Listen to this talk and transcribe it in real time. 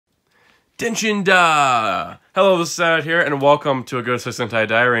Denshin Da! Hello, this is Soundout here, and welcome to a Gosei Sentai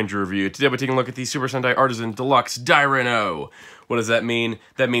Dairanger review. Today we're taking a look at the Super Sentai Artisan Deluxe Dairenoh. What does that mean?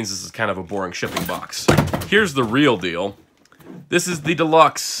 That means this is kind of a boring shipping box. Here's the real deal. This is the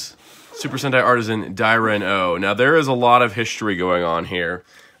Deluxe Super Sentai Artisan Dairenoh. Now, there is a lot of history going on here.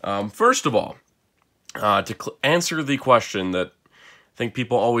 First of all, to answer the question that I think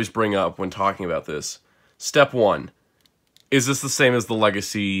people always bring up when talking about this, step one. Is this the same as the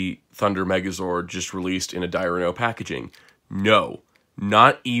Legacy Thunder Megazord just released in a Dairenoh packaging? No,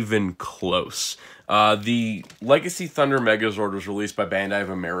 not even close. The Legacy Thunder Megazord was released by Bandai of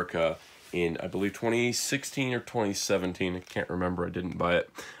America in, I believe, 2016 or 2017. I can't remember. I didn't buy it.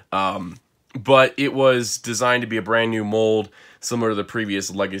 But it was designed to be a brand new mold, similar to the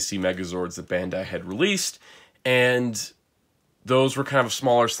previous Legacy Megazords that Bandai had released. And those were kind of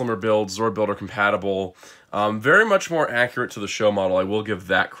smaller, slimmer builds, Zord Builder compatible. Very much more accurate to the show model. I will give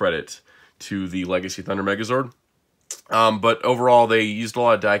that credit to the Legacy Thunder Megazord. But overall, they used a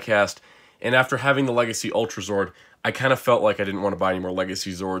lot of diecast. And after having the Legacy Ultra Zord, I kind of felt like I didn't want to buy any more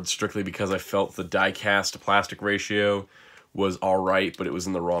Legacy Zords, strictly because I felt the diecast to plastic ratio was alright, but it was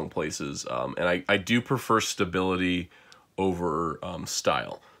in the wrong places. And I do prefer stability over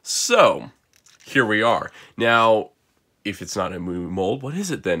style. So, here we are. Now, if it's not a new mold, what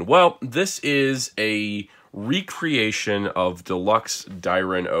is it then? Well, this is a recreation of Deluxe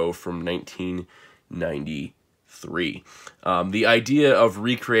Dairenoh from 1993. The idea of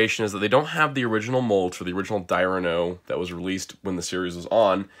recreation is that they don't have the original mold for the original Dairenoh that was released when the series was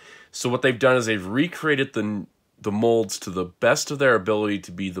on. So what they've done is they've recreated the molds to the best of their ability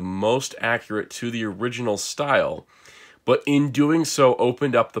to be the most accurate to the original style, but in doing so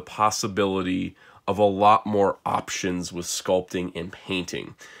opened up the possibility of a lot more options with sculpting and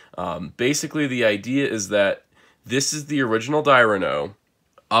painting. Basically, the idea is that this is the original Dairenoh,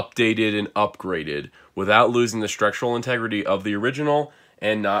 updated and upgraded, without losing the structural integrity of the original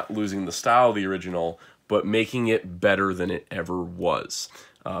and not losing the style of the original, but making it better than it ever was.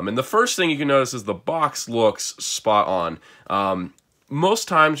 And the first thing you can notice is the box looks spot on. Most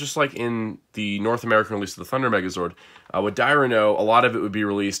times, just like in the North American release of the Thunder Megazord, with Dairenoh, a lot of it would be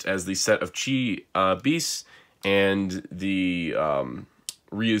released as the set of Chi Beasts and the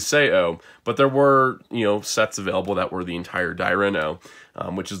Reissue, but there were, sets available that were the entire Dairenoh,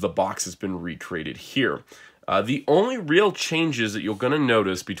 which is the box that's been recreated here. The only real changes that you're going to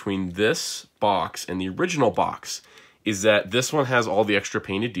notice between this box and the original box is that this one has all the extra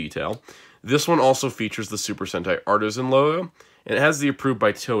painted detail. This one also features the Super Sentai Artisan logo, and it has the Approved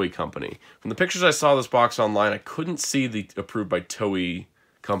by Toei Company. From the pictures I saw of this box online, I couldn't see the Approved by Toei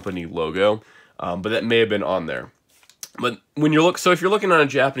Company logo, but that may have been on there. But when you look, so if you're looking on a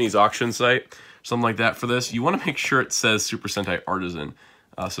Japanese auction site, something like that for this, you want to make sure it says Super Sentai Artisan.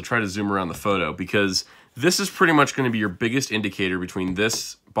 So try to zoom around the photo, because this is pretty much going to be your biggest indicator between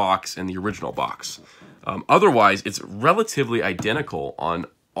this box and the original box. Otherwise, it's relatively identical on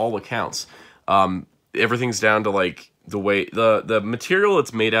all accounts. Everything's down to like the way the material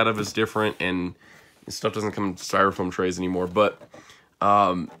it's made out of is different, and stuff doesn't come in styrofoam trays anymore, but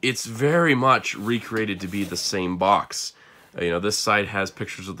it's very much recreated to be the same box. This side has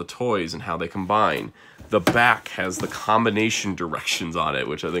pictures of the toys and how they combine. The back has the combination directions on it,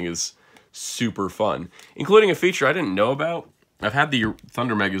 which I think is super fun, including a feature I didn't know about. I've had the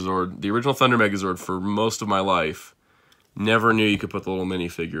Thunder Megazord, the original Thunder Megazord, for most of my life. Never knew you could put the little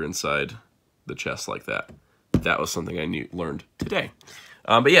minifigure inside the chest like that. That was something I learned today.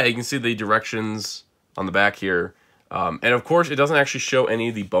 But yeah, you can see the directions on the back here. And of course, it doesn't actually show any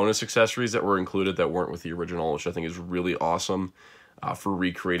of the bonus accessories that were included that weren't with the original, which I think is really awesome for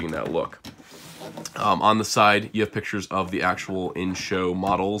recreating that look. On the side, you have pictures of the actual in-show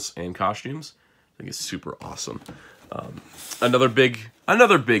models and costumes. I think it's super awesome. Another big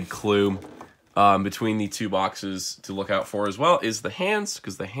clue between the two boxes to look out for as well is the hands,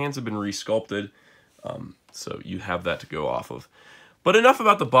 because the hands have been resculpted. So you have that to go off of. But enough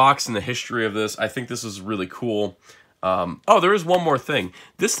about the box and the history of this. I think this is really cool. Oh, there is one more thing.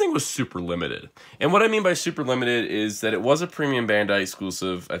 This thing was super limited. And what I mean by super limited is that it was a premium Bandai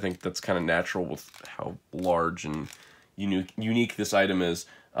exclusive. I think that's kind of natural with how large and unique this item is.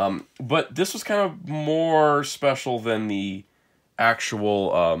 But this was kind of more special than the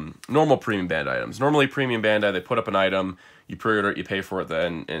actual normal premium Bandai items. Normally, premium Bandai, they put up an item, you pre-order it, you pay for it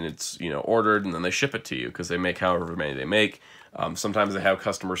then, and it's ordered, and then they ship it to you because they make however many they make. Sometimes they have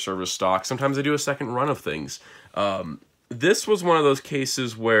customer service stock. Sometimes they do a second run of things. This was one of those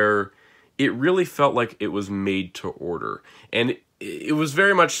cases where it really felt like it was made to order. And it was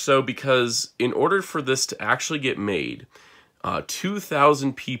very much so, because in order for this to actually get made,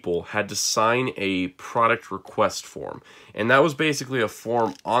 2,000 people had to sign a product request form. And that was basically a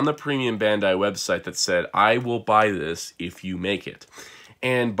form on the Premium Bandai website that said, I will buy this if you make it.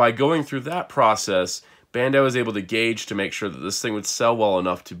 And by going through that process, Bandai was able to gauge to make sure that this thing would sell well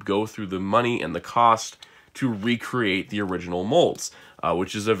enough to go through the money and the cost to recreate the original molds,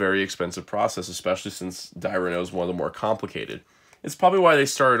 which is a very expensive process, especially since Dairenoh is one of the more complicated. It's probably why they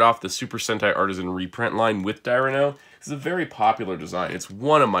started off the Super Sentai Artisan reprint line with Dairenoh. It's a very popular design. It's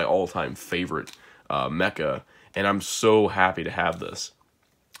one of my all-time favorite mecha, and I'm so happy to have this.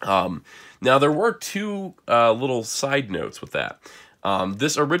 Now, there were two little side notes with that.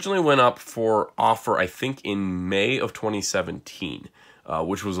 This originally went up for offer, I think, in May of 2017,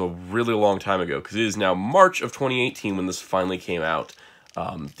 which was a really long time ago, because it is now March of 2018 when this finally came out.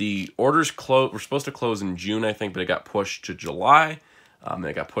 The orders were supposed to close in June, I think, but it got pushed to July. And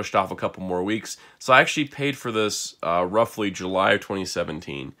it got pushed off a couple more weeks. So I actually paid for this roughly July of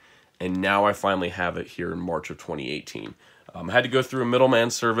 2017, and now I finally have it here in March of 2018. I had to go through a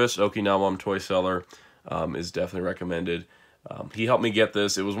middleman service. Okinawa Toy Seller is definitely recommended. He helped me get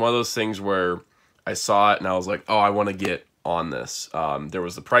this. It was one of those things where I saw it and I was like, oh, I want to get on this. There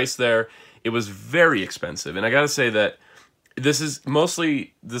was the price there. It was very expensive, and I gotta say that this is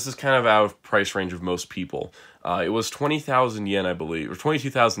kind of out of price range of most people. It was 20,000 yen, I believe, or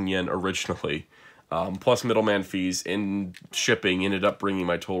 22,000 yen originally, plus middleman fees, and shipping ended up bringing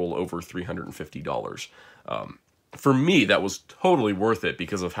my total over $350. For me, that was totally worth it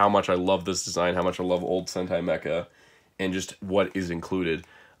because of how much I love this design, how much I love old Sentai Mecha, and just what is included.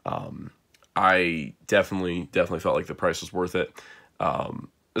 I definitely felt like the price was worth it,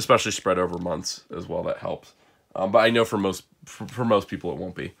 especially spread over months as well. That helps. But I know for most people it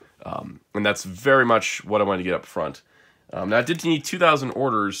won't be. And that's very much what I wanted to get up front. Now, I did need 2,000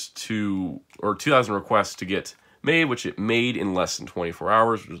 orders or 2,000 requests to get made, which it made in less than 24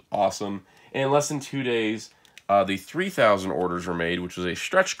 hours, which was awesome. And in less than 2 days, the 3,000 orders were made, which was a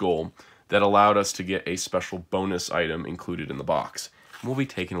stretch goal that allowed us to get a special bonus item included in the box. And we'll be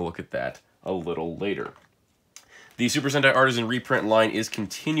taking a look at that a little later. The Super Sentai Artisan reprint line is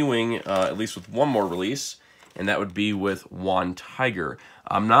continuing, at least with one more release, and that would be with Wan Tiger.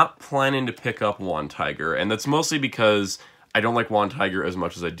 I'm not planning to pick up Wan Tiger, and that's mostly because I don't like Wan Tiger as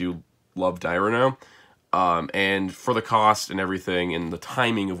much as I do love Dairenoh. And for the cost and everything, and the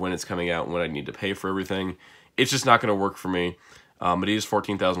timing of when it's coming out and what I need to pay for everything, it's just not going to work for me. But it is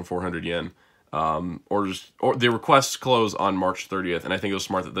 14,400 yen. The requests close on March 30th, and I think it was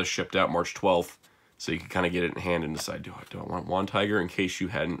smart that this shipped out March 12th, so you can kind of get it in hand and decide, do I want Wan Tiger, in case you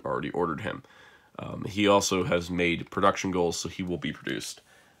hadn't already ordered him. He also has made production goals, so he will be produced.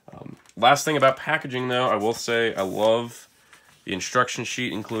 Last thing about packaging, though, I will say I love the instruction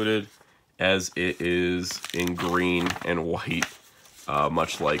sheet included, as it is in green and white,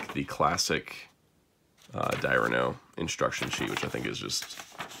 much like the classic Dairenoh instruction sheet, which I think is just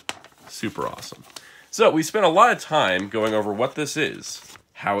super awesome. So we spent a lot of time going over what this is,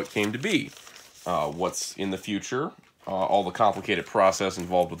 how it came to be, what's in the future, all the complicated process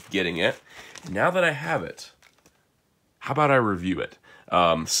involved with getting it. Now that I have it, how about I review it?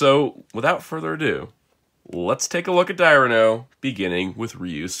 So, without further ado, let's take a look at Dairenoh, beginning with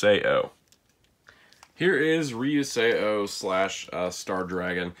Reissue. Here is Reissue / Star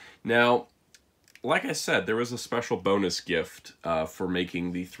Dragon. Now, like I said, there was a special bonus gift for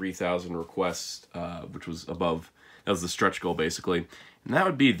making the 3,000 requests, which was above, that was the stretch goal, basically. And that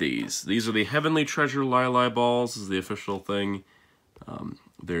would be these. These are the Heavenly Treasure Lai balls, is the official thing.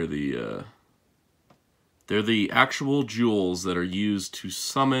 They're the actual jewels that are used to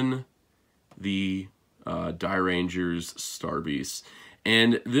summon the Dairanger's Star Beasts.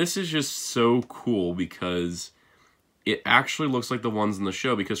 And this is just so cool because it actually looks like the ones in the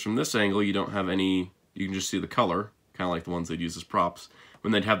show, because from this angle you don't have any, you can just see the color, kind of like the ones they'd use as props.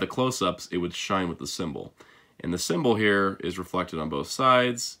 When they'd have the close-ups, it would shine with the symbol. And the symbol here is reflected on both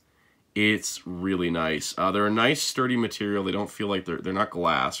sides. It's really nice. They're a nice sturdy material. They don't feel like they're not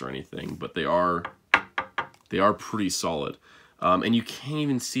glass or anything, but they are pretty solid. And you can't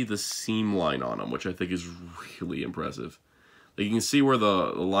even see the seam line on them, which I think is really impressive. Like, you can see where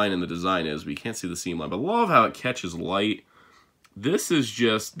the line in the design is, but you can't see the seam line. But I love how it catches light. This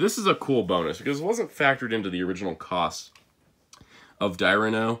is a cool bonus, because it wasn't factored into the original cost of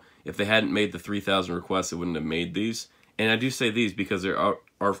Dairenoh. If they hadn't made the 3,000 requests, it wouldn't have made these. And I do say these because there are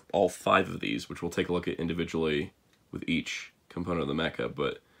all 5 of these, which we'll take a look at individually with each component of the mecha.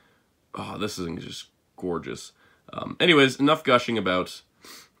 But, oh, this is just gorgeous. Anyways, enough gushing about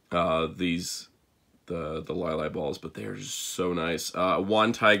these the lilac balls, but they're just so nice.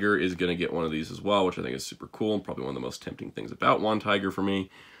 Wand Tiger is going to get one of these as well, which I think is super cool, and probably one of the most tempting things about Wand Tiger for me,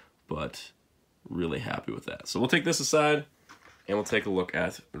 but really happy with that. So we'll take this aside, and we'll take a look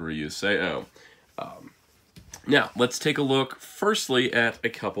at Reissue. Now, let's take a look firstly at a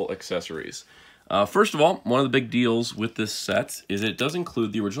couple accessories. First of all, one of the big deals with this set is it does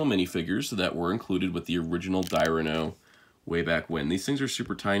include the original minifigures that were included with the original Dairenoh way back when. These things are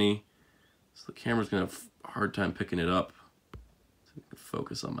super tiny, so the camera's going to have a hard time picking it up. So I can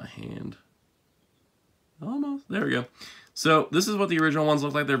focus on my hand. Almost. There we go. So this is what the original ones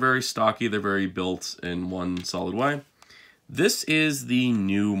look like. They're very stocky. They're very built in one solid way. This is the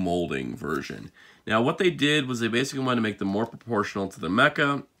new molding version. Now, what they did was they basically wanted to make them more proportional to the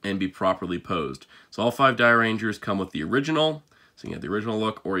mecha and be properly posed. So all 5 Dairangers come with the original, so you can have the original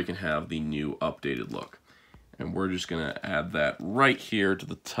look, or you can have the new updated look. And we're just going to add that right here to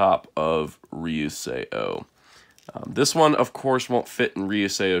the top of Reissue. This one, of course, won't fit in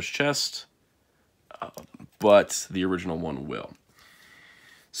Reissue's chest, but the original one will.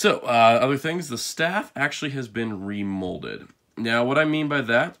 So, other things, the staff actually has been remolded. Now, what I mean by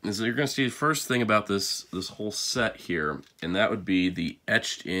that is that you're going to see the first thing about this whole set here, and that would be the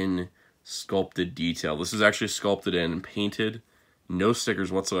etched-in sculpted detail. This is actually sculpted in and painted. No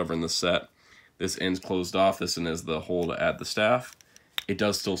stickers whatsoever in the set. This end's closed off. This end is the hole to add the staff. It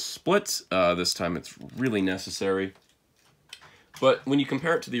does still split. This time it's really necessary. But when you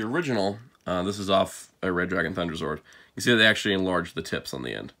compare it to the original, this is off a Red Dragon Thunderzord, you see that they actually enlarged the tips on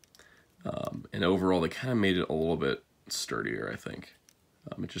the end. And overall, they kind of made it a little bit sturdier, I think.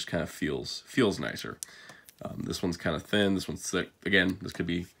 It just kind of feels nicer. This one's kind of thin, this one's thick. Again, this could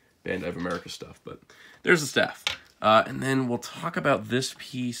be Bandai of America stuff, but there's the staff. And then we'll talk about this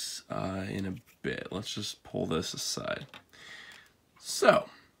piece in a bit. Let's just pull this aside. So,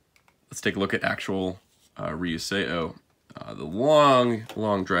 let's take a look at actual Reissue, the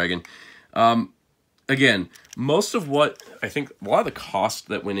long dragon. Again, most of what, I think, a lot of the cost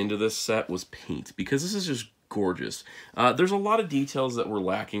that went into this set was paint, because this is just gorgeous. There's a lot of details that were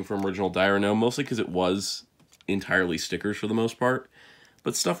lacking from original Dairenoh, mostly because it was entirely stickers for the most part.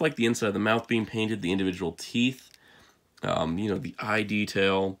 But stuff like the inside of the mouth being painted, the individual teeth, you know, the eye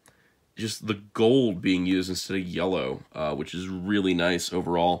detail, just the gold being used instead of yellow, which is really nice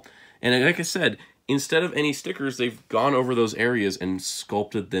overall. And like I said, instead of any stickers, they've gone over those areas and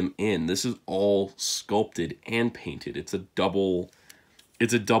sculpted them in. This is all sculpted and painted. It's a double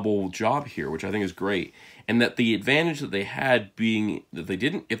job here, which I think is great. And that the advantage that they had being that they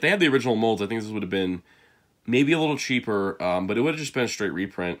didn't, if they had the original molds, I think this would have been maybe a little cheaper, but it would have just been a straight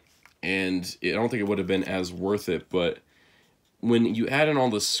reprint, and I don't think it would have been as worth it. But when you add in all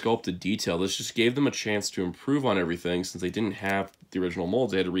the sculpted detail, this just gave them a chance to improve on everything. Since they didn't have the original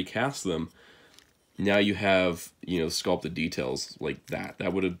molds, they had to recast them. Now you have, you know, sculpted details like that.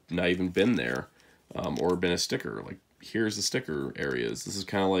 That would have not even been there, or been a sticker. Like, here's the sticker areas. This is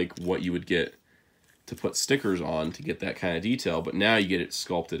kind of like what you would get to put stickers on to get that kind of detail, but now you get it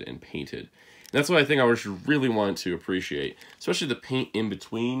sculpted and painted. And that's what I think I really wanted to appreciate, especially the paint in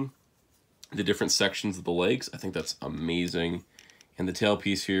between the different sections of the legs. I think that's amazing. And the tail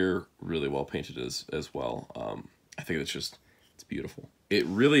piece here, really well painted as well. I think it's beautiful. It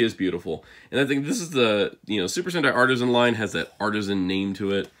really is beautiful. And I think this is the, you know, Super Sentai Artisan line has that artisan name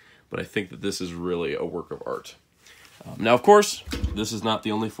to it, but I think that this is really a work of art. Now, of course, this is not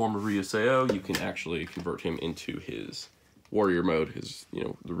the only form of Reissue. You can actually convert him into his warrior mode, his, you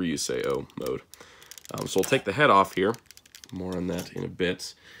know, the Reissue mode. So we'll take the head off here. More on that in a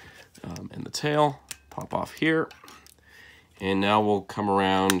bit. And the tail, pop off here. And now we'll come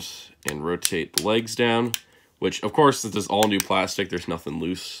around and rotate the legs down, which, of course, this is all new plastic. There's nothing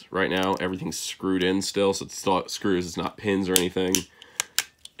loose right now. Everything's screwed in still, so it's still screws. It's not pins or anything.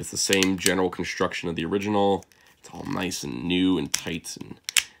 It's the same general construction of the original. It's all nice and new and tight, and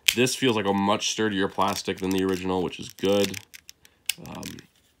this feels like a much sturdier plastic than the original, which is good.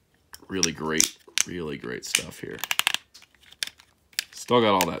 Really great stuff here. Still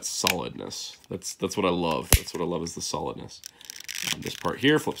got all that solidness. That's what I love. That's what I love, is the solidness. This part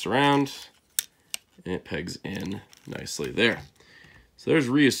here flips around, and it pegs in nicely there. So there's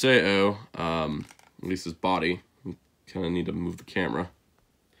Reissue, at least his body. Kind of need to move the camera.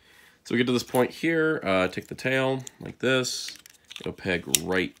 So we get to this point here, take the tail like this, it'll peg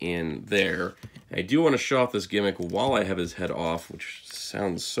right in there. And I do want to show off this gimmick while I have his head off, which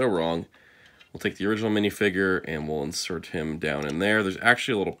sounds so wrong. We'll take the original minifigure and we'll insert him down in there. There's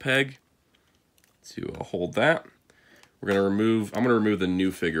actually a little peg to hold that. I'm gonna remove the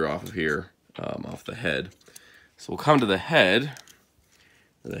new figure off of here, off the head. So we'll come to the head,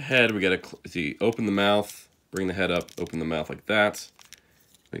 The head, we got to see, open the mouth, bring the head up, open the mouth like that.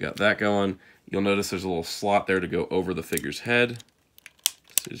 We got that going. You'll notice there's a little slot there to go over the figure's head.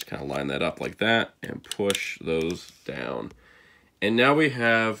 So just kind of line that up like that and push those down. And now we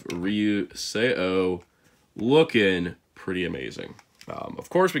have Reissue looking pretty amazing. Of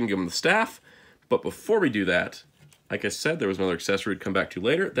course, we can give him the staff, but before we do that, like I said, there was another accessory to come back to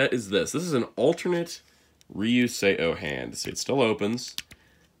later. That is this. This is an alternate Reissue hand. See, it still opens,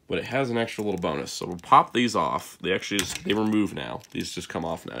 but it has an extra little bonus. So we'll pop these off. They actually they remove now. These just come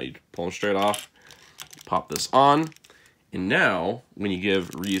off now. You pull them straight off, pop this on, and now when you give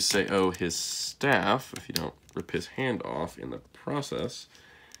Reissue his staff, if you don't rip his hand off in the process,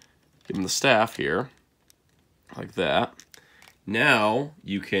 give him the staff here, like that. Now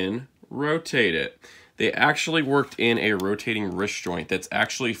you can rotate it. They actually worked in a rotating wrist joint that's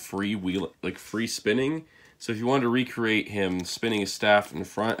actually free wheel, like free spinning. So if you wanted to recreate him spinning his staff in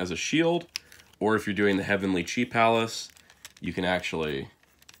front as a shield, or if you're doing the Heavenly Chi Palace, you can actually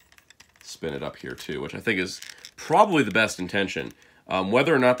spin it up here too, which I think is probably the best intention.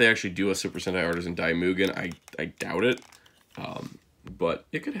 Whether or not they actually do a Super Sentai Artisan Daimugen, I doubt it, but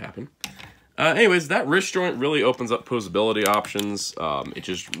it could happen. Anyways, that wrist joint really opens up posability options. It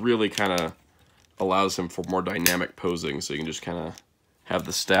just really kind of allows him for more dynamic posing, so you can just kind of have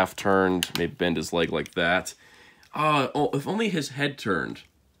the staff turned, maybe bend his leg like that. Oh, if only his head turned.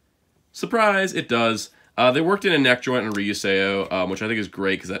 Surprise, it does. They worked in a neck joint in Reissue, which I think is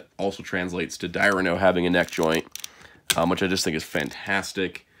great because that also translates to Dairenoh having a neck joint, which I just think is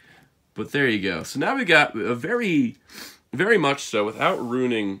fantastic. But there you go. So now we got a very much so, without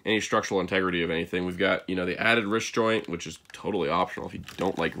ruining any structural integrity of anything, we've got, you know, the added wrist joint, which is totally optional if you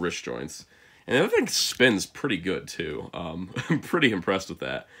don't like wrist joints. And the other thing spins pretty good too. I'm pretty impressed with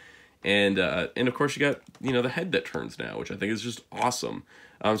that. And of course you got, you know, the head that turns now, which I think is just awesome.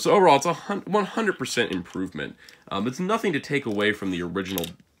 So overall, it's a 100% improvement. It's nothing to take away from the original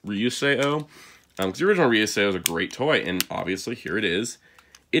Reissue, because the original Reissue is a great toy, and obviously here it is.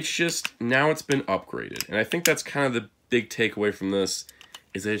 It's just, now it's been upgraded. And I think that's kind of the big takeaway from this,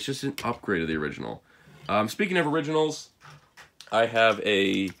 is that it's just an upgrade of the original. Speaking of originals, I have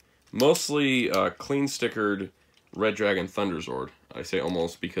a mostly clean stickered Red Dragon Thunderzord. I say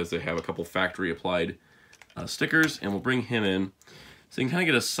almost because they have a couple factory applied stickers, and we'll bring him in. So you can kind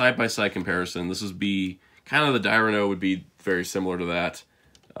of get a side-by-side comparison. This would be, kind of the Dairenoh would be very similar to that.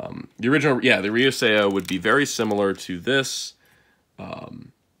 The original, yeah, the Reissue would be very similar to this.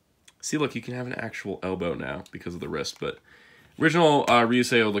 See, look, you can have an actual elbow now because of the wrist, but original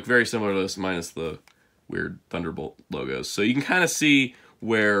Reissue would look very similar to this, minus the weird Thunderbolt logos. So you can kind of see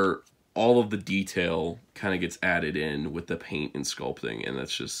where all of the detail kind of gets added in with the paint and sculpting, and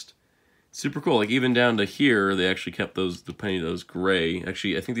that's just super cool. Like, even down to here, they actually kept those, the paint of those gray.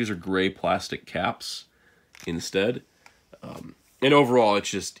 Actually, I think these are gray plastic caps instead. And overall,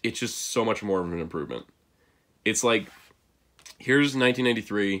 it's just so much more of an improvement. It's like, here's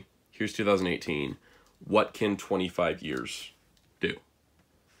 1993, here's 2018. What can 25 years do?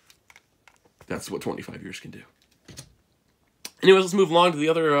 That's what 25 years can do. Anyways, let's move along to the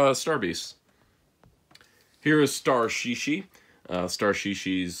other Star Beasts. Here is Star Shishi. Star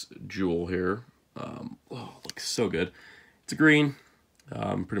Shishi's jewel here. Oh, looks so good. It's a green.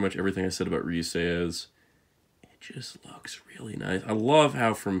 Pretty much everything I said about Reissue's. It just looks really nice. I love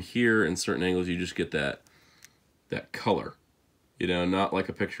how from here in certain angles you just get that color. You know, not like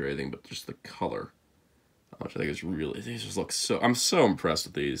a picture or anything, but just the color. Which I think is really, these just look so, I'm so impressed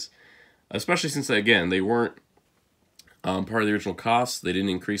with these. Especially since, again, they weren't part of the original cost. They didn't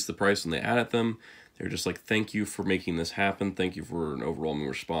increase the price when they added them. They're just like, thank you for making this happen. Thank you for an overwhelming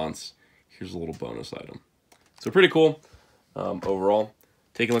response. Here's a little bonus item. So pretty cool overall.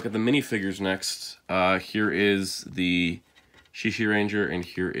 Taking a look at the minifigures next. Here is the Shishi Ranger, and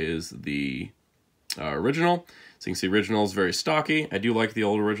here is the original. So you can see original is very stocky. I do like the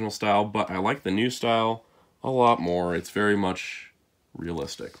old original style, but I like the new style a lot more. It's very much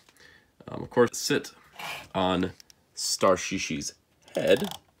realistic. Of course, sit on Star Shishi's head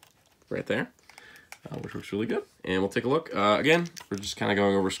right there, which looks really good. And we'll take a look. Again, we're just kind of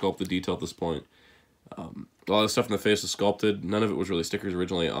going over sculpted detail at this point. A lot of the stuff in the face is sculpted. None of it was really stickers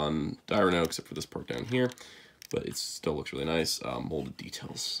originally on Dairenoh, except for this part down here. But it still looks really nice. Molded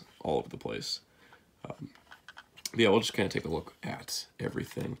details all over the place. Yeah, we'll just kind of take a look at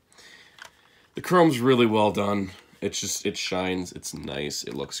everything. The chrome's really well done. It's just, it shines, it's nice,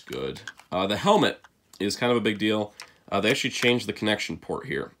 it looks good. The helmet is kind of a big deal. They actually changed the connection port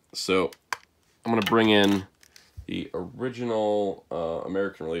here. So I'm going to bring in the original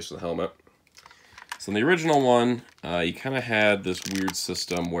American release of the helmet. So in the original one, you kind of had this weird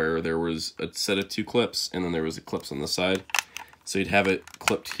system where there was a set of 2 clips, and then there was clips on the side. So you'd have it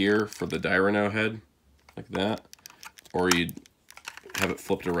clipped here for the Dairenoh head, like that, or you'd have it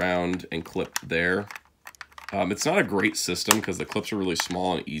flipped around and clipped there. It's not a great system because the clips are really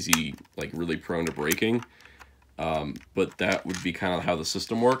small and easy, like really prone to breaking. But that would be kind of how the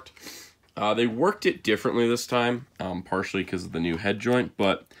system worked. They worked it differently this time, partially because of the new head joint,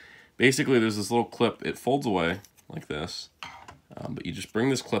 but basically there's this little clip, it folds away like this, but you just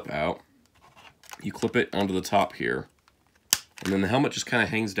bring this clip out, you clip it onto the top here, and then the helmet just kind of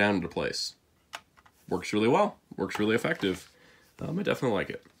hangs down into place. Works really well, works really effective. I definitely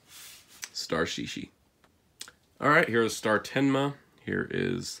like it. Star Shishi. Alright, here's Star Tenma. Here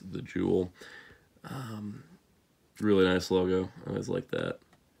is the jewel. Really nice logo. I always like that.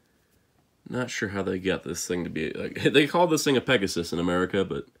 Not sure how they got this thing to be like. They call this thing a Pegasus in America,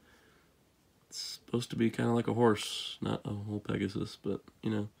 but it's supposed to be kind of like a horse, not a whole Pegasus. But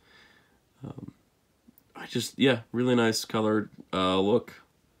you know, yeah, really nice colored look.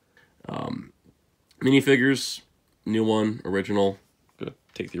 Minifigures, new one, original. Gonna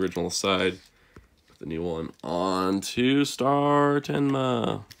take the original aside, put the new one onto Star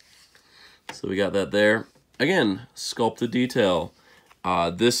Tenma. So we got that there. Again, sculpted detail.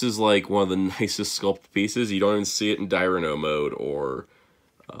 This is like one of the nicest sculpted pieces. You don't even see it in Dairenoh mode or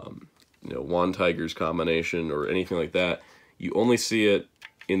you know, Wand Tiger's combination or anything like that. You only see it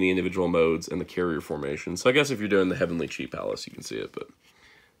in the individual modes and the carrier formation. So I guess if you're doing the Heavenly Chi Palace, you can see it. But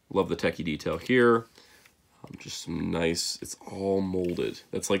love the techie detail here. Just some nice. It's all molded.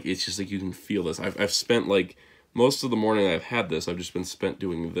 That's like, it's just like you can feel this. I've spent like most of the morning I've had this, I've just been spent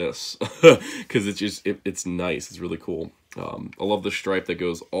doing this because it's just, it's nice. It's really cool. I love the stripe that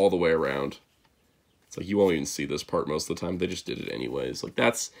goes all the way around. It's like you won't even see this part most of the time. They just did it anyways. Like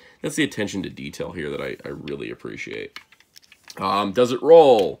that's the attention to detail here that I really appreciate. Does it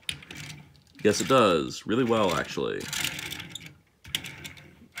roll? Yes, it does. Really well, actually.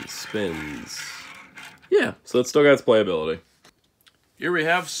 It spins. Yeah, so it's still got its playability. Here we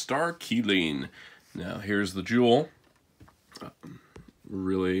have Star Keeling. Now, here's the jewel.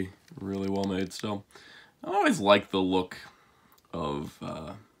 Really, really well made still. I always like the look of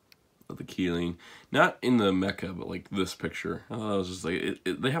the Keeling. Not in the mecha, but like this picture. I was just like,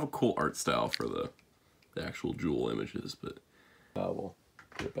 they have a cool art style for the actual jewel images, but we'll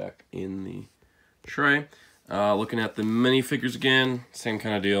put it back in the tray. Looking at the minifigures again, same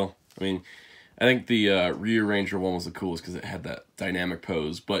kind of deal. I mean, I think the Rearranger one was the coolest because it had that dynamic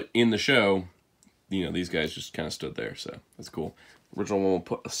pose, but in the show, you know, these guys just kind of stood there, so that's cool. Original one we'll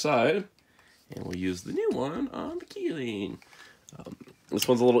put aside, and we'll use the new one on the Keeling. This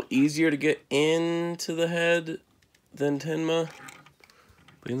one's a little easier to get into the head than Tenma,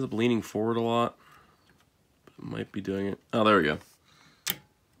 but he ends up leaning forward a lot. But might be doing it. Oh, there we go.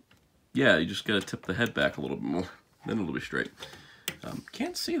 Yeah, you just gotta tip the head back a little bit more, then it'll be straight.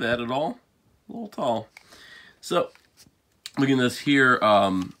 Can't see that at all. A little tall. So, looking at this here,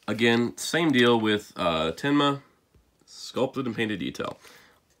 again, same deal with Tenma, sculpted and painted detail.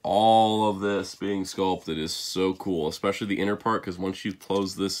 All of this being sculpted is so cool, especially the inner part, because once you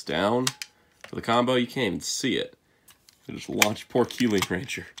close this down for the combo, you can't even see it. You just launch poor Keeling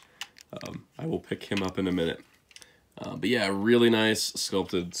Ranger. I will pick him up in a minute. But yeah, really nice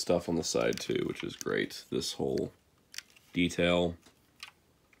sculpted stuff on the side too, which is great. This whole detail.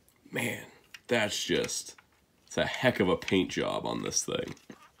 Man, that's just... it's a heck of a paint job on this thing.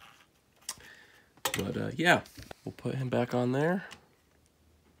 But yeah, we'll put him back on there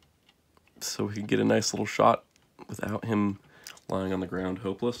so we can get a nice little shot without him lying on the ground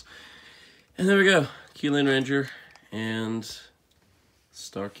hopeless. And there we go, Keeling Ranger and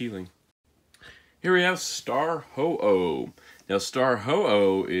Star Keeling. Here we have Star Ho-Oh. Now Star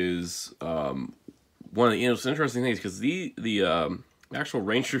Ho-Oh is one of the most interesting things because the actual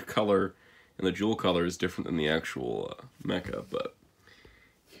Ranger color and the jewel color is different than the actual mecha, but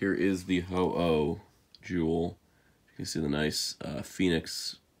here is the Ho-Oh jewel. You can see the nice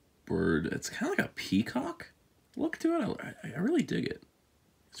phoenix bird. It's kind of like a peacock look to it. I really dig it.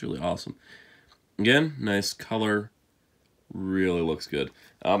 It's really awesome. Again, nice color. Really looks good.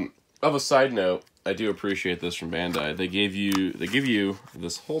 Of a side note, I do appreciate this from Bandai. They give you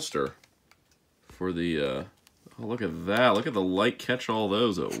this holster for the oh, look at that. Look at the light catch all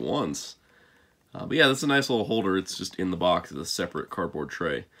those at once. But yeah, that's a nice little holder. It's just in the box as a separate cardboard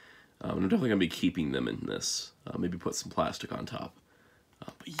tray. I'm definitely going to be keeping them in this. Maybe put some plastic on top.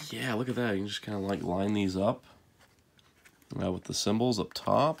 But yeah, look at that. You can just kind of like line these up with the symbols up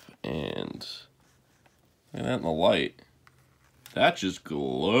top. And look at that in the light. That just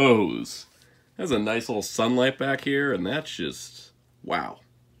glows. There's a nice little sunlight back here, and that's just, wow.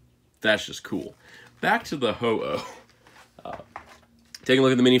 That's just cool. Back to the Ho-Oh. Taking a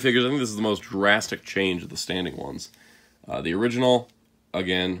look at the minifigures, I think this is the most drastic change of the standing ones. The original,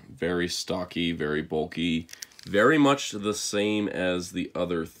 again, very stocky, very bulky, very much the same as the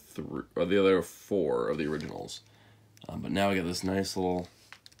other four of the originals. But now we got this nice little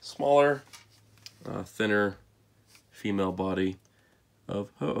smaller, thinner female body of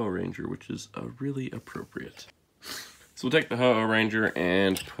Ho-Oh Ranger, which is really appropriate. So we'll take the Ho-Oh Ranger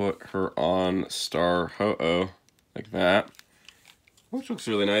and put her on Star Ho-Oh, like that. Which looks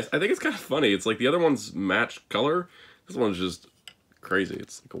really nice. I think it's kind of funny. It's like the other one's matched color. This one's just crazy.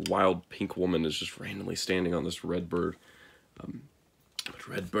 It's like a wild pink woman is just randomly standing on this red bird. But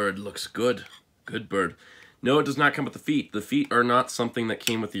red bird looks good. Good bird. No, it does not come with the feet. The feet are not something that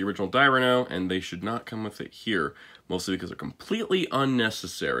came with the original Dairenoh, and they should not come with it here. Mostly because they're completely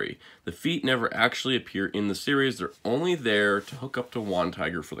unnecessary. The feet never actually appear in the series. They're only there to hook up to Wand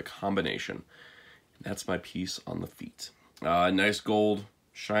Tiger for the combination. And that's my piece on the feet. Nice gold,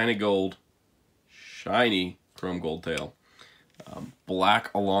 shiny chrome gold tail.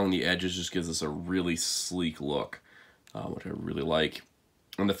 Black along the edges just gives us a really sleek look, which I really like.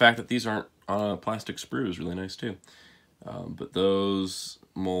 And the fact that these aren't plastic sprue is really nice too. But those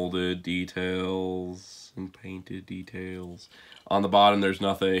molded details and painted details. On the bottom there's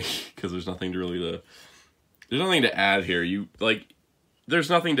nothing, because there's nothing to there's nothing to add here. There's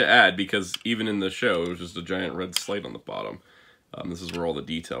nothing to add because even in the show, it was just a giant red slate on the bottom. This is where all the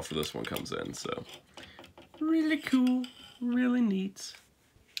detail for this one comes in, so really cool, really neat.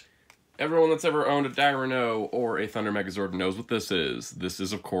 Everyone that's ever owned a Dairenoh or a Thunder Megazord knows what this is. This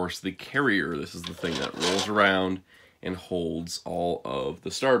is, of course, the carrier. This is the thing that rolls around and holds all of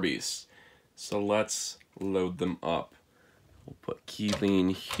the Star Beasts. So let's load them up. We'll put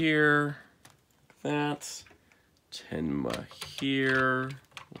Keeleen here, like that. Tenma here,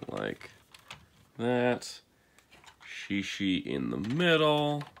 like that. Shishi in the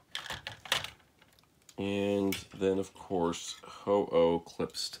middle. And then, of course, Ho-Oh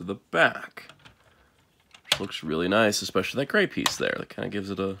clips to the back. Which looks really nice, especially that gray piece there. That kind of gives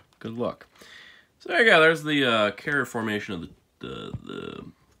it a good look. So there you go. There's the carrier formation of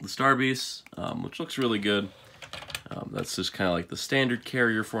the Star Beasts, which looks really good. That's just kind of like the standard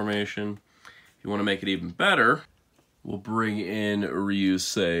carrier formation. If you want to make it even better, we'll bring in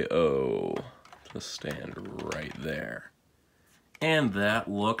Reissue to stand right there. And that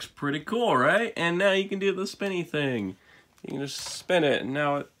looks pretty cool, right? And now you can do the spinny thing. You can just spin it, and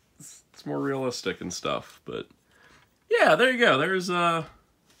now it's more realistic and stuff. But yeah, there you go. There's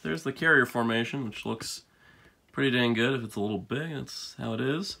the carrier formation, which looks pretty dang good. If it's a little big, that's how it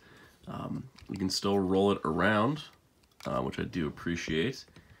is. You can still roll it around, which I do appreciate.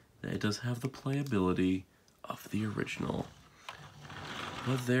 It does have the playability of the original.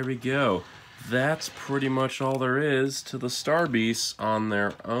 But there we go. That's pretty much all there is to the Star Beasts on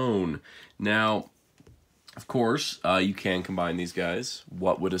their own. Now, of course, you can combine these guys.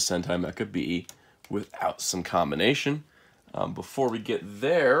 What would a Sentai Mecha be without some combination? Before we get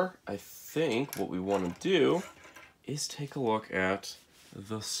there, I think what we want to do is take a look at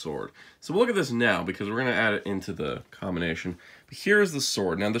the sword. So we'll look at this now because we're going to add it into the combination. But here's the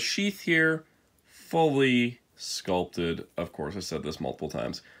sword. Now the sheath here, fully sculpted. Of course, I said this multiple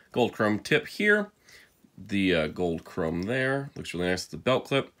times. Gold chrome tip here. The gold chrome there. Looks really nice. The belt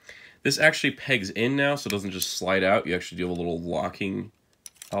clip. This actually pegs in now, so it doesn't just slide out. You actually do a little locking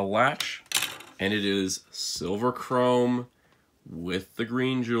latch. And it is silver chrome with the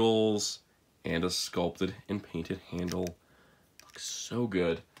green jewels and a sculpted and painted handle. Looks so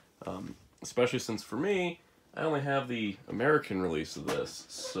good. Especially since for me, I only have the American release of this.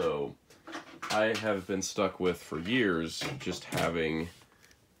 So I have been stuck with, for years, just having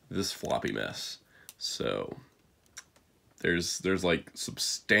this floppy mess. So there's like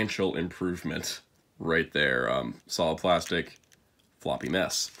substantial improvement right there. Solid plastic, floppy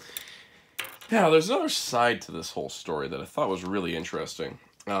mess. Now, there's another side to this whole story that I thought was really interesting.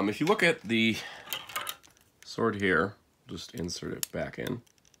 If you look at the sword here, just insert it back in.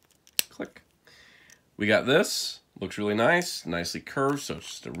 Click. We got this. Looks really nice, nicely curved, so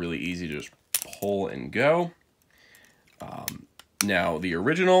it's just really easy to just pull and go. Now, the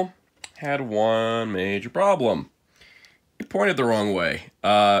original had one major problem. It pointed the wrong way.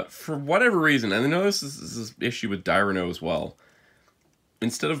 For whatever reason, and I know this is an issue with Dairenoh as well,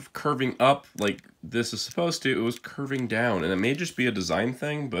 instead of curving up like this is supposed to, it was curving down. And it may just be a design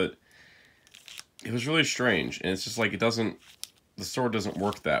thing, but it was really strange. And it's just like the sword doesn't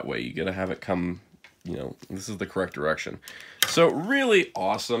work that way. You gotta have it come you know, this is the correct direction. So really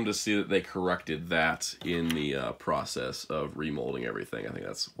awesome to see that they corrected that in the process of remolding everything. I think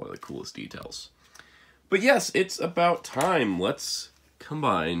that's one of the coolest details. But yes, it's about time. Let's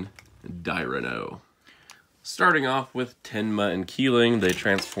combine Dairenoh. Starting off with Tenma and Keeling, they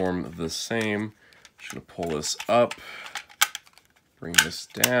transform the same. Just gonna pull this up, bring this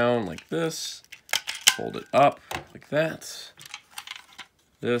down like this, fold it up like that.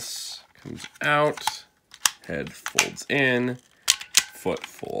 This comes out, head folds in, foot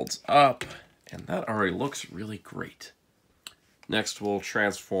folds up, and that already looks really great. Next, we'll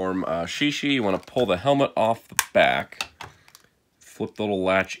transform Shishi. You want to pull the helmet off the back, flip the little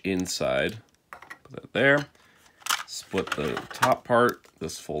latch inside, put that there, split the top part,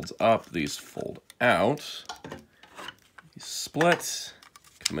 this folds up, these fold out, you split,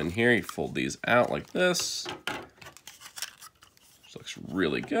 come in here, you fold these out like this. This looks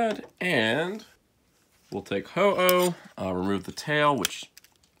really good, and we'll take Ho-Oh, remove the tail, which,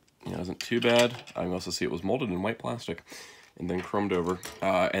 you know, isn't too bad. I can also see it was molded in white plastic and then chromed over.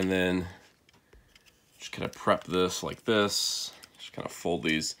 And then just kind of prep this like this. Just kind of fold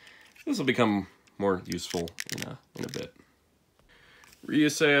these. This will become more useful in a bit.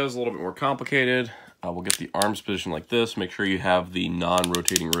 Reissue is a little bit more complicated. We'll get the arms positioned like this. Make sure you have the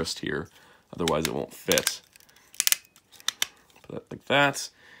non-rotating wrist here. Otherwise it won't fit. Put that like that.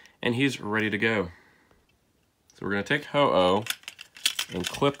 And he's ready to go. So we're going to take Ho-Oh and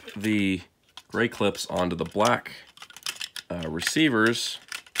clip the gray clips onto the black receivers.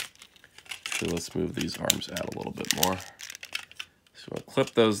 So let's move these arms out a little bit more. So we'll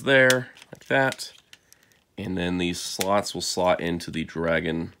clip those there, like that. And then these slots will slot into the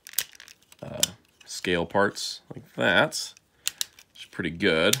dragon scale parts, like that. Which is pretty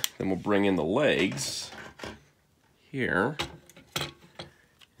good. Then we'll bring in the legs here.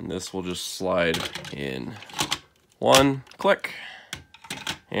 And this will just slide in one, click,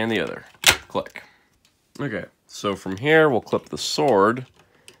 and the other, click. Okay, so from here, we'll clip the sword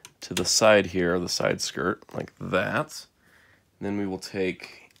to the side here, the side skirt, like that. Then we will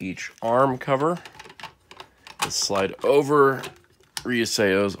take each arm cover, and slide over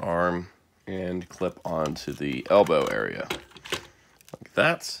Reissue's arm, and clip onto the elbow area, like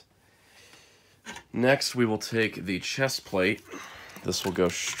that. Next, we will take the chest plate. This will go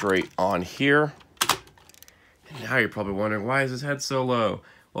straight on here. And now you're probably wondering, why is his head so low?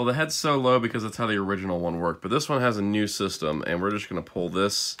 Well, the head's so low because that's how the original one worked, but this one has a new system, and we're just going to pull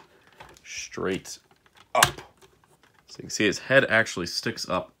this straight up. So you can see his head actually sticks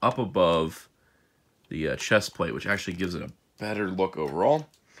up above the chest plate, which actually gives it a better look overall.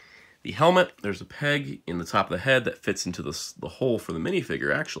 The helmet, there's a peg in the top of the head that fits into the hole for the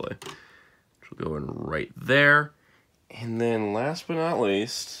minifigure, actually, which will go in right there. And then last but not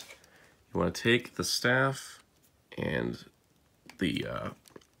least, you want to take the staff and the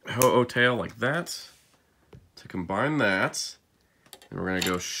Ho-Oh tail like that to combine that. And we're going to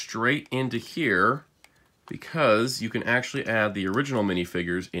go straight into here because you can actually add the original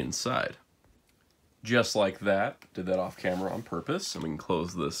minifigures inside. Just like that. Did that off camera on purpose. And we can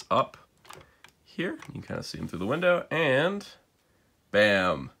close this up here. You can kind of see them through the window. And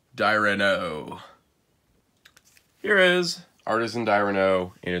bam! Dairenoh. Here is Artisan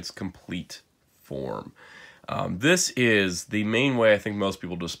Dairenoh in its complete form. This is the main way I think most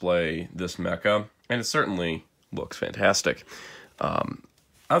people display this mecha, and it certainly looks fantastic.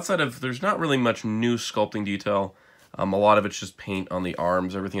 Outside of, there's not really much new sculpting detail. A lot of it's just paint on the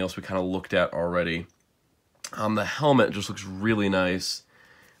arms. Everything else we kind of looked at already. The helmet just looks really nice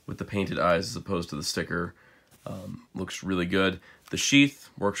with the painted eyes as opposed to the sticker. Looks really good. The sheath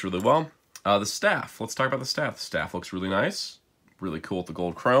works really well. The staff, let's talk about the staff. The staff looks really nice. Really cool with the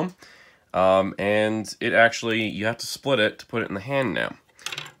gold chrome. And it actually, you have to split it to put it in the hand now.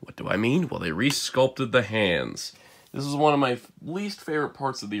 What do I mean? Well, they re-sculpted the hands. This is one of my least favorite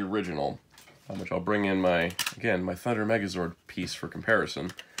parts of the original, which I'll bring in my Thunder Megazord piece for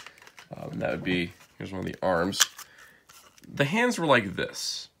comparison. And that would be, here's one of the arms. The hands were like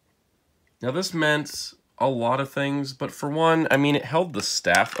this. Now this meant a lot of things, but for one, I mean, it held the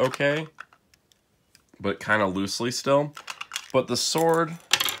staff okay, but kind of loosely still. But the sword,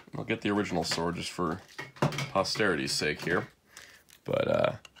 I'll get the original sword just for posterity's sake here.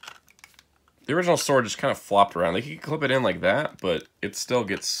 But the original sword just kind of flopped around. Like, you could clip it in like that, but it still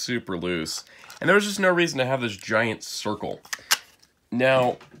gets super loose. And there was just no reason to have this giant circle.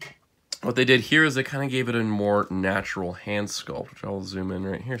 Now, what they did here is they kind of gave it a more natural hand sculpt, which I'll zoom in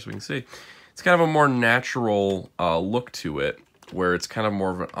right here so we can see. It's kind of a more natural look to it, where it's kind of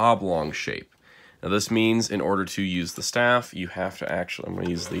more of an oblong shape. Now this means in order to use the staff, you have to actually, I'm going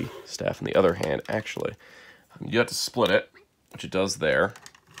to use the staff in the other hand, actually. You have to split it, which it does there.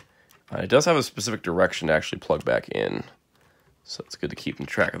 It does have a specific direction to actually plug back in, so it's good to keep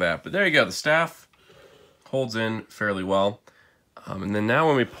track of that. But there you go, the staff holds in fairly well. And then now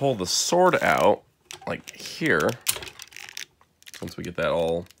when we pull the sword out, like here, once we get that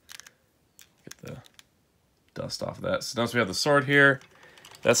all, get the dust off of that. So once we have the sword here,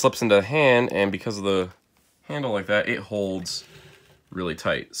 that slips into the hand, and because of the handle like that, it holds really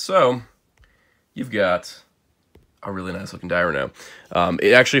tight. So you've got a really nice looking Dairenoh.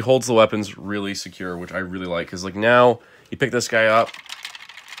 It actually holds the weapons really secure, which I really like, because like now you pick this guy up,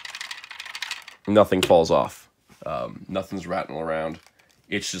 nothing falls off. Nothing's rattling around.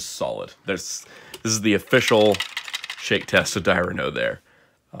 It's just solid. This is the official shake test of Dairenoh there.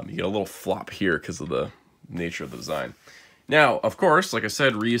 You get a little flop here because of the nature of the design. Now, of course, like I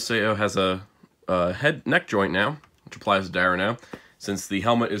said, Reissue has a neck joint now, which applies to Dairenoh. Since the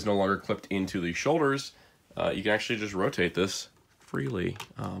helmet is no longer clipped into the shoulders, you can actually just rotate this freely,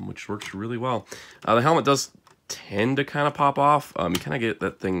 which works really well. The helmet does tend to kind of pop off. You kind of get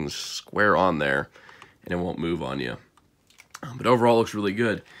that thing square on there, and it won't move on you. But overall, it looks really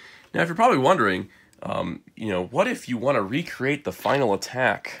good. Now, if you're probably wondering, you know, what if you want to recreate the final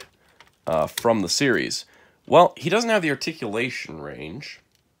attack from the series? Well, he doesn't have the articulation range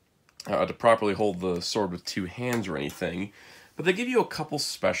to properly hold the sword with two hands or anything, but they give you a couple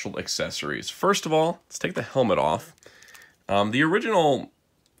special accessories. First of all, let's take the helmet off. The original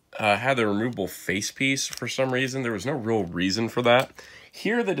had the removable face piece for some reason. There was no real reason for that.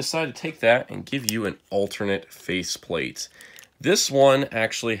 Here they decided to take that and give you an alternate face plate. This one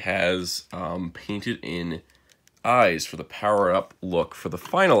actually has painted in eyes for the power-up look for the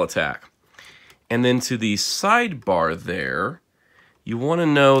final attack. And then to the sidebar there, you want to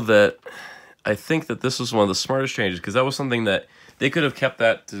know that I think that this was one of the smartest changes, because that was something that they could have kept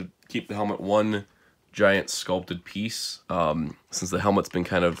that to keep the helmet one giant sculpted piece, since the helmet's been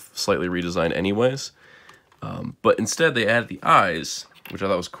kind of slightly redesigned anyways. But instead they added the eyes, which I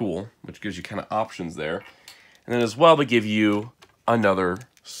thought was cool, which gives you kind of options there. And then as well, they give you another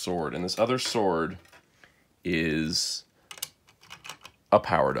sword. And this other sword is a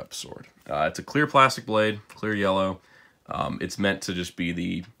powered up sword. It's a clear plastic blade, clear yellow. It's meant to just be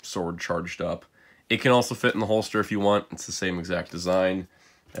the sword charged up. It can also fit in the holster if you want. It's the same exact design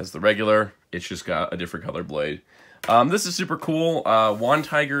as the regular. It's just got a different color blade. This is super cool. Wand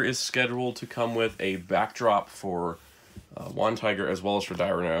Tiger is scheduled to come with a backdrop for Wand Tiger as well as for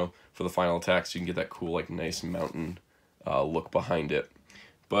Dairenoh for the final attack, so you can get that cool, like, nice mountain look behind it.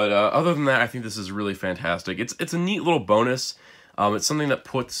 But other than that, I think this is really fantastic. It's a neat little bonus. It's something that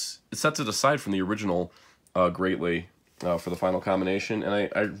sets it aside from the original greatly for the final combination, and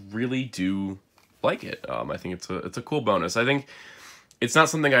I really do like it. I think it's a cool bonus. I think it's not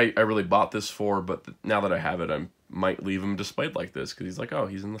something I really bought this for, but now that I have it, I might leave him displayed like this, because he's like, oh,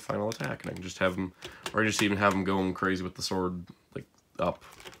 he's in the final attack, and I can just have him, or just even have him going crazy with the sword, like, up,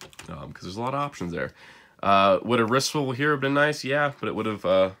 because there's a lot of options there. Would a wrist swivel here have been nice? Yeah, but it would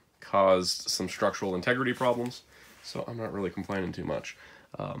have caused some structural integrity problems, so I'm not really complaining too much.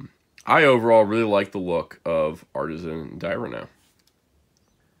 I overall really like the look of Artisan Dairenoh.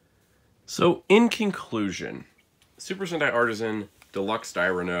 So in conclusion, Super Sentai Artisan Deluxe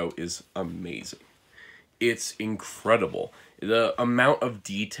Dairenoh is amazing. It's incredible. The amount of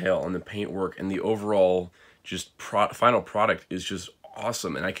detail and the paintwork and the overall just final product is just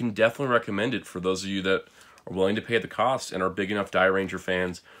awesome, and I can definitely recommend it for those of you that are willing to pay the cost and are big enough Dairanger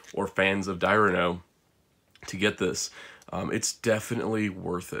fans or fans of Dairenoh to get this. It's definitely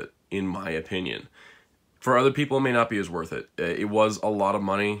worth it, in my opinion. For other people, it may not be as worth it. It was a lot of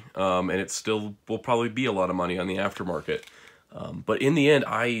money, and it still will probably be a lot of money on the aftermarket. But in the end,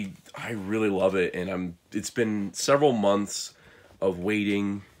 I really love it, and it's been several months of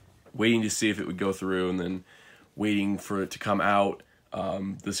waiting to see if it would go through, and then waiting for it to come out.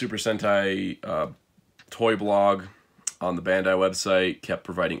 The Super Sentai toy blog on the Bandai website kept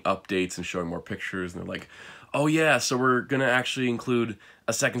providing updates and showing more pictures, and they're like, oh yeah, so we're gonna actually include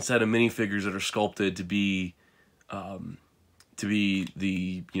a second set of minifigures that are sculpted to be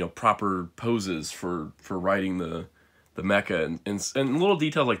the, you know, proper poses for riding the mecha, and little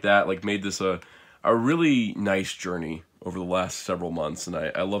details like that like made this a really nice journey over the last several months, and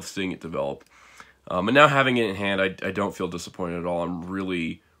I love seeing it develop. And now having it in hand, I don't feel disappointed at all. I'm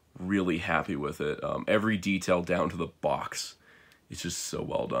really, really happy with it. Every detail down to the box is just so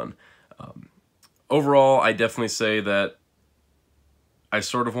well done. Overall, I definitely say that I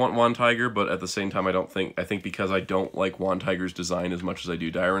sort of want Wand Tiger, but at the same time, I think because I don't like Wand Tiger's design as much as I do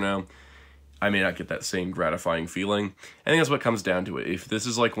Dairenoh, I may not get that same gratifying feeling. I think that's what comes down to it. If this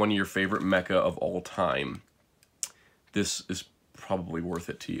is like one of your favorite mecha of all time, this is probably worth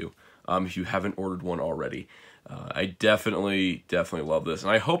it to you. If you haven't ordered one already. I definitely love this.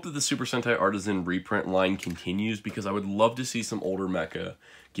 And I hope that the Super Sentai Artisan reprint line continues, because I would love to see some older mecha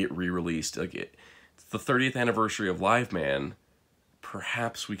get re-released. Like it's the 30th anniversary of Live Man.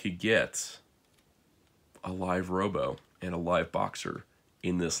 Perhaps we could get a live Robo and a live Boxer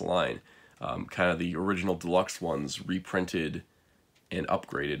in this line. Kind of the original deluxe ones reprinted and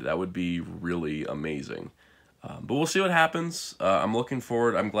upgraded. That would be really amazing. But we'll see what happens. I'm looking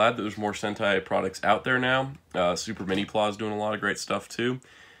forward. I'm glad that there's more Sentai products out there now. Super Mini Plaw is doing a lot of great stuff too.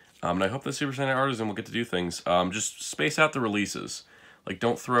 And I hope that Super Sentai Artisan will get to do things. Just space out the releases. Like,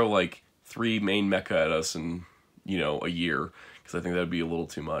 don't throw like 3 main mecha at us in, you know, a year, because I think that'd be a little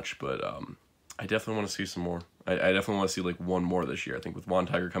too much. But I definitely want to see some more. I definitely want to see like one more this year. I think with Wand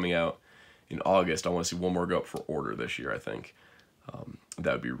Tiger coming out in August, I want to see one more go up for order this year, I think.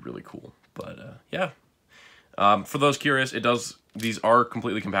 That would be really cool. But yeah. For those curious, these are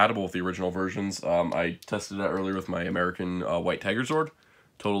completely compatible with the original versions. I tested it out earlier with my American White Tiger Zord.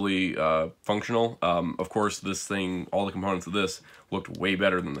 Totally functional. Of course, this thing, all the components of this looked way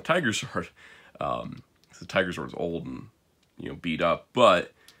better than the Tiger Zord. The Tiger Zord is old and, you know, beat up,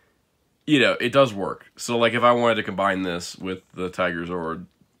 but, you know, it does work. So, like, if I wanted to combine this with the Tiger Zord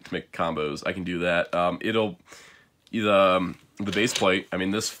to make combos, I can do that. The base plate, I mean,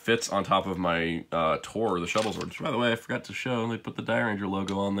 this fits on top of my Tor, the Shuttle Sword, which, by the way, I forgot to show. They put the Dairanger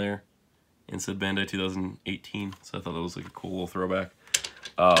logo on there and said Bandai 2018, so I thought that was like a cool little throwback.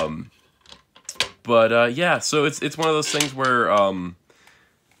 Yeah, so it's one of those things where,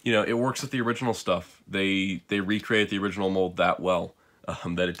 you know, it works with the original stuff. They recreate the original mold that well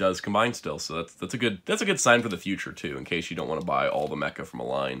that it does combine still. So that's a good sign for the future too. In case you don't want to buy all the mecha from a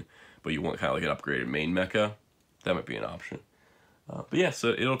line, but you want kind of like an upgraded main mecha, that might be an option. But yeah, so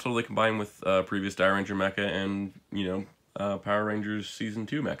it'll totally combine with previous Dairanger mecha and, you know, Power Rangers Season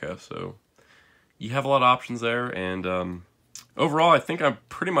 2 mecha. So you have a lot of options there, and overall, I think I'm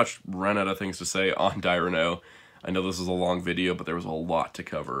pretty much run out of things to say on Dairenoh. I know this is a long video, but there was a lot to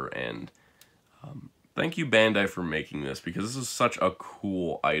cover, and thank you, Bandai, for making this, because this is such a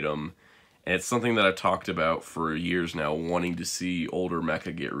cool item, and it's something that I've talked about for years now, wanting to see older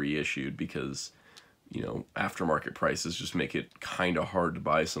mecha get reissued, because, you know, aftermarket prices just make it kind of hard to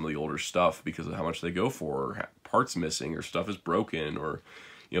buy some of the older stuff because of how much they go for, or parts missing, or stuff is broken, or,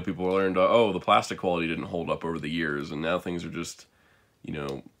 you know, people learned, oh, the plastic quality didn't hold up over the years, and now things are just, you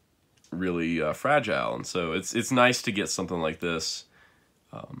know, really fragile. And so it's nice to get something like this,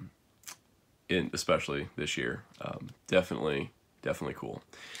 especially this year. Definitely cool.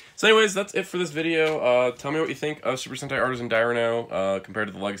 So anyways, that's it for this video. Tell me what you think of Super Sentai Artisan Dairenoh compared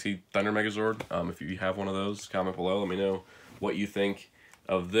to the Legacy Thunder Megazord. If you have one of those, comment below. Let me know what you think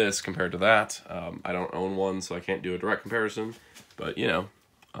of this compared to that. I don't own one, so I can't do a direct comparison. But, you know,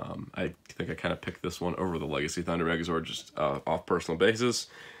 I think I kind of picked this one over the Legacy Thunder Megazord just off personal basis.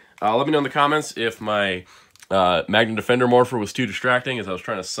 Let me know in the comments if my Magnum Defender Morpher was too distracting, as I was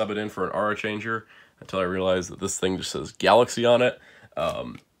trying to sub it in for an aura changer until I realized that this thing just says Galaxy on it.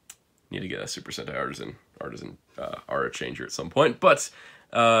 Need to get a Super Sentai Artisan aura changer at some point. But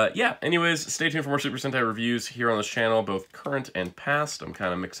yeah, anyways, stay tuned for more Super Sentai reviews here on this channel, both current and past. I'm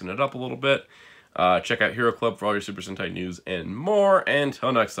kind of mixing it up a little bit. Check out Hero Club for all your Super Sentai news and more. And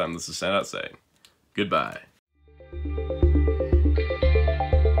until next time, this is Soundout saying goodbye.